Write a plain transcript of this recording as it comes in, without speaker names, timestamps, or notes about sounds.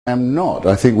I am not.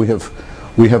 I think we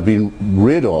have been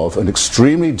rid of an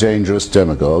extremely dangerous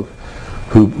demagogue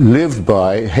who lived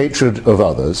by hatred of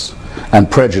others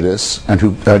and prejudice, and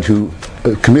who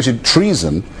committed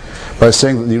treason by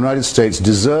saying that the United States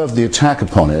deserved the attack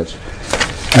upon it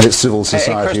and its civil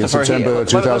society in September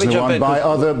 2001 by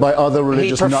other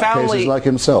religious nutcases like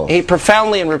himself. He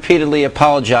profoundly and repeatedly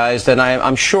apologized, and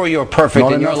I'm sure you're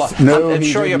perfect in your life. I'm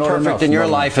sure you're perfect in your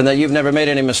life, and that you've never made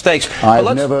any mistakes.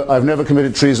 I've never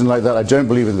committed treason like that. I don't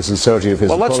believe in the sincerity of his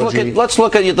apology. Let's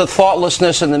look at the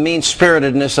thoughtlessness and the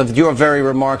mean-spiritedness of your very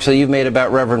remarks that you've made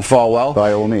about Reverend Falwell.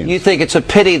 By all means. You think it's a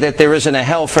pity that there isn't a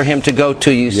hell for him to go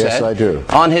to, you said. Yes, I do.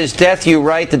 On his death, you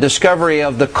write, the discovery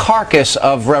of the carcass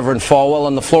of Reverend Falwell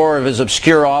on the floor of his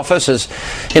obscure office is,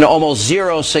 almost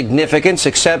zero significance,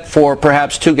 except for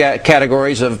perhaps two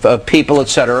categories of people,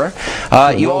 etc.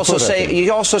 You also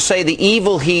say the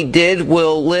evil he did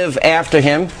will live after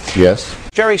him. Yes.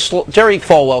 Jerry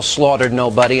Falwell slaughtered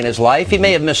nobody in his life. He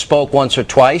may have misspoke once or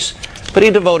twice, but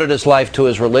he devoted his life to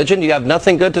his religion. You have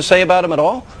nothing good to say about him at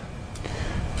all?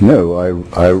 No,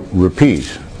 I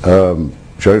repeat,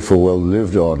 Jerry Falwell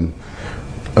lived on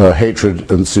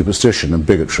hatred and superstition and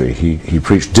bigotry. He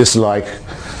preached dislike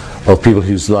of people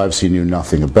whose lives he knew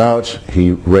nothing about.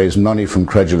 He raised money from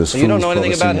credulous fools. You don't know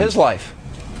anything about his life.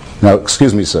 Now,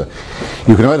 excuse me, sir.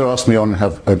 You can either ask me on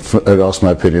and ask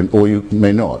my opinion, or you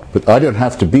may not. But I don't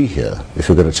have to be here if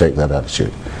you're going to take that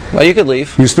attitude. Well, you could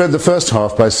leave. You spent the first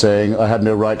half by saying I had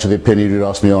no right to the opinion you'd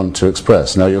asked me on to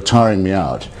express. Now you're tiring me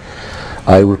out.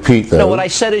 I repeat, though. No, what I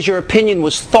said is your opinion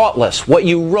was thoughtless. What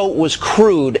you wrote was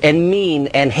crude and mean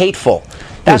and hateful.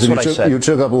 That's what I said. You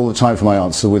took up all the time for my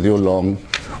answer with your long,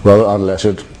 rather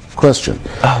unlettered question.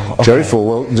 Oh, okay. Jerry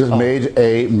Falwell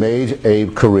made a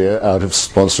career out of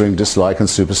sponsoring dislike and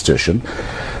superstition,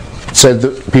 said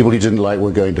that people he didn't like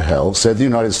were going to hell, said the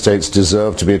United States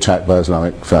deserved to be attacked by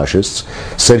Islamic fascists,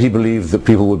 said he believed that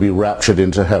people would be raptured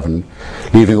into heaven,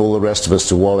 leaving all the rest of us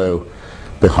to wallow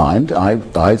behind.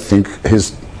 I think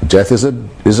his death is a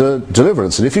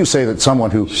deliverance. And if you say that someone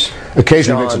who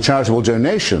occasionally makes a charitable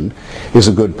donation is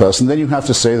a good person, then you have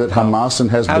to say that Hamas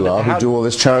and Hezbollah, who do all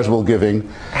this charitable giving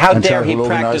and charitable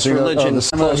organizing, religion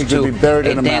close to a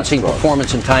dancing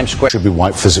performance in Times Square. Should be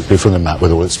wiped physically from the map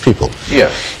with all its people.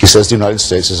 Yes. He says the United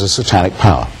States is a satanic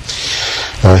power.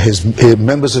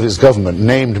 Members of his government,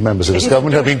 named members of his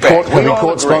government, have been caught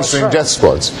sponsoring death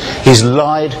squads. He's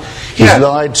lied. He's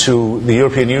lied to the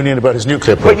European Union about his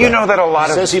nuclear program. But you know that a lot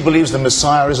of... He says he believes the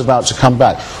Messiah is about to come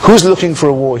back. Who's looking for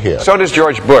a war here? So does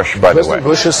George Bush, by the way. President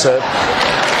Bush has said...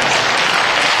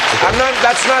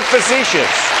 That's not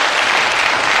facetious.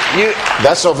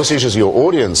 That's not facetious. Your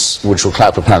audience, which will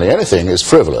clap apparently anything, is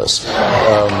frivolous.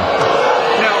 I'm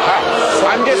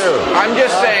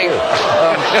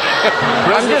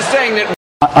just saying that...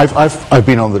 I've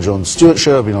been on the Jon Stewart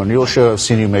show, I've been on your show, I've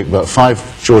seen you make about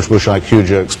 5 George Bush IQ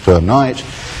jokes per night,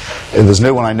 and there's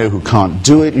no one I know who can't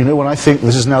do it. You know what I think?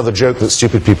 This is now the joke that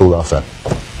stupid people laugh at.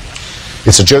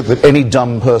 It's a joke that any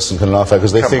dumb person can laugh at,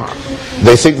 because they think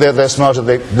they're smarter,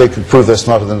 they could prove they're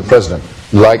smarter than the president,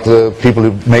 like the people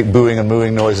who make booing and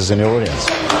mooing noises in your audience.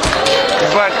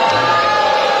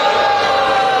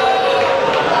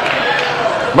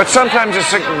 But sometimes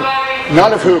it's...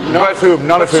 None of whom are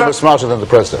smarter than the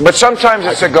president. But sometimes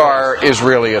a cigar is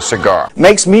really a cigar.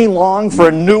 Makes me long for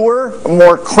a newer,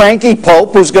 more cranky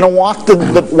pope who's going to walk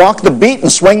the beat and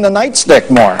swing the nightstick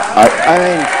more.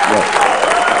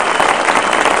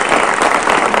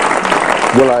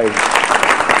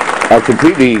 I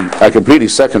completely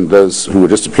second those who were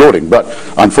just applauding, but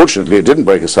unfortunately it didn't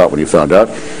break his heart when he found out.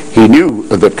 He knew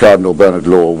that Cardinal Bernard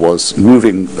Law was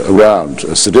moving around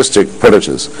sadistic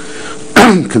predators,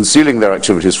 concealing their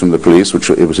activities from the police, which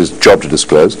it was his job to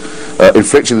disclose,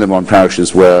 inflicting them on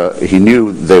parishes where he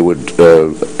knew they would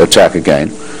attack again,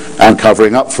 and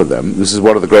covering up for them. This is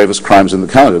one of the gravest crimes in the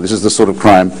calendar. This is the sort of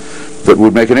crime that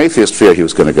would make an atheist fear he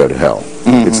was going to go to hell.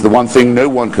 Mm-hmm. It's the one thing no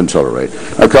one can tolerate.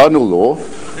 Cardinal Law,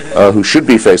 who should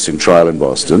be facing trial in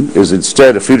Boston, is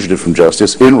instead a fugitive from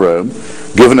justice in Rome,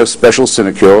 given a special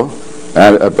sinecure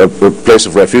and a place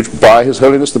of refuge by His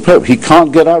Holiness the Pope. He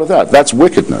can't get out of that. That's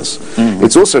wickedness. Mm-hmm.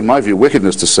 It's also, in my view,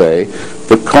 wickedness to say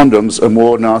that condoms are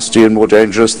more nasty and more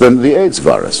dangerous than the AIDS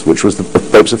virus, which was the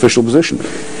Pope's official position.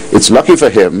 It's lucky for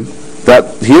him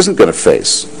that he isn't going to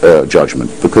face judgment,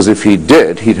 because if he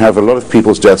did, he'd have a lot of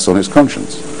people's deaths on his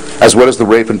conscience, as well as the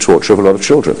rape and torture of a lot of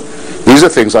children. These are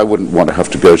things I wouldn't want to have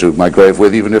to go to my grave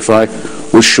with, even if I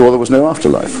was sure there was no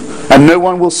afterlife. And no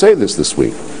one will say this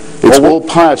week. It's all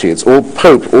piety, it's all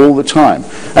Pope all the time.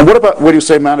 And what about when you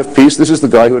say man of peace? This is the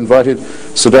guy who invited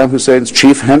Saddam Hussein's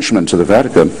chief henchman to the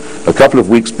Vatican a couple of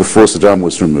weeks before Saddam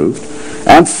was removed.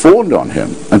 and fawned on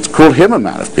him and called him a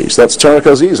man of peace. That's Tariq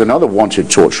Aziz, another wanted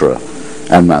torturer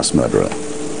and mass murderer.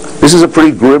 This is a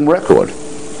pretty grim record.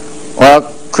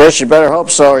 Well, Chris, you better hope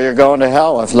so, or you're going to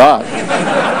hell if not.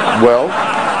 Well,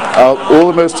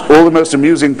 all the most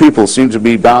amusing people seem to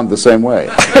be bound the same way.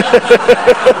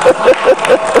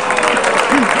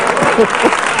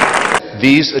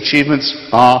 These achievements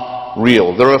are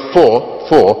real. There are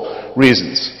four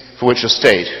reasons for which a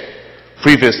state,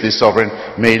 previously sovereign,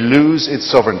 may lose its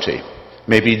sovereignty,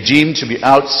 may be deemed to be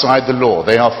outside the law.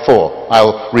 They are four.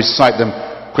 I'll recite them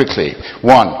quickly.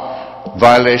 One,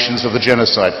 violations of the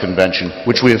Genocide Convention,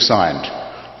 which we have signed.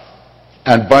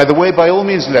 And by the way, by all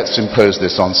means, let's impose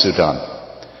this on Sudan.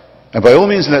 And by all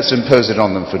means, let's impose it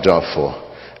on them for Darfur.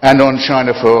 And on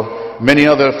China for many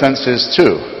other offenses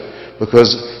too.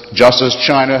 Because just as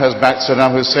China has backed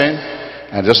Saddam Hussein,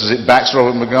 and just as it backs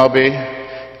Robert Mugabe,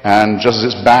 and just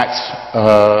as it's backed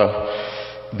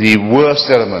the worst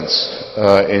elements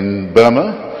in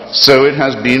Burma, so it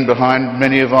has been behind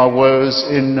many of our woes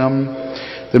in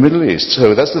the Middle East.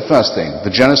 So that's the first thing. The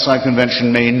Genocide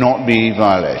Convention may not be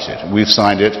violated. We've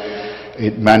signed it.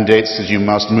 It mandates that you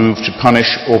must move to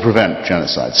punish or prevent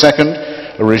genocide. Second,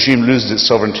 a regime loses its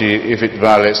sovereignty if it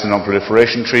violates the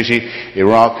Non-Proliferation Treaty.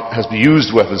 Iraq has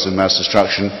used weapons of mass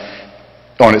destruction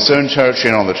on its own territory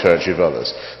and on the territory of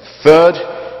others. Third,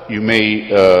 you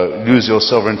may lose your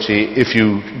sovereignty if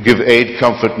you give aid,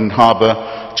 comfort and harbour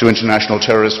to international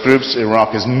terrorist groups.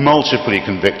 Iraq is multiply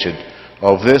convicted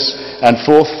of this. And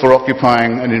fourth, for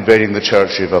occupying and invading the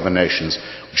territory of other nations,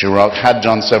 which Iraq had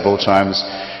done several times,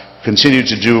 continued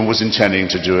to do and was intending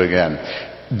to do again.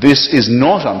 This is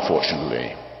not,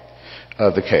 unfortunately,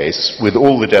 the case with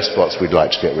all the despots we'd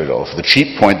like to get rid of. The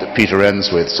cheap point that Peter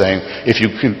ends with, saying, if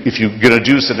you're going to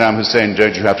do Saddam Hussein,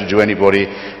 don't you have to do anybody,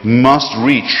 must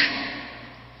reach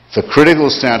the critical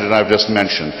standard I've just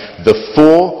mentioned. The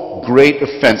four great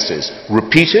offences,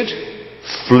 repeated,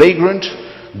 flagrant,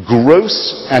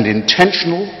 gross and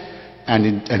intentional,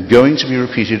 and going to be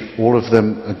repeated, all of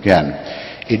them again.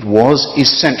 It was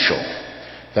essential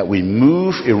that we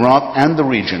move Iraq and the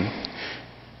region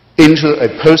into a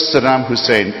post-Saddam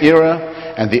Hussein era,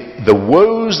 and the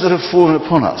woes that have fallen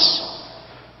upon us,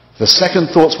 the second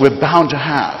thoughts we're bound to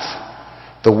have,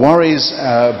 the worries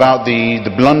about the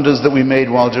blunders that we made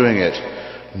while doing it,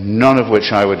 none of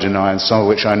which I would deny, and some of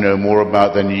which I know more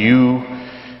about than you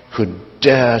could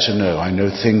dare to know. I know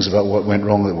things about what went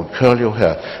wrong that would curl your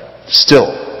hair.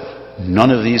 Still, none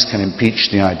of these can impeach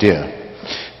the idea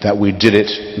that we did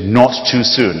it not too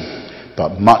soon,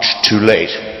 but much too late,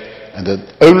 and that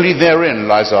only therein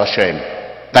lies our shame.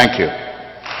 Thank you.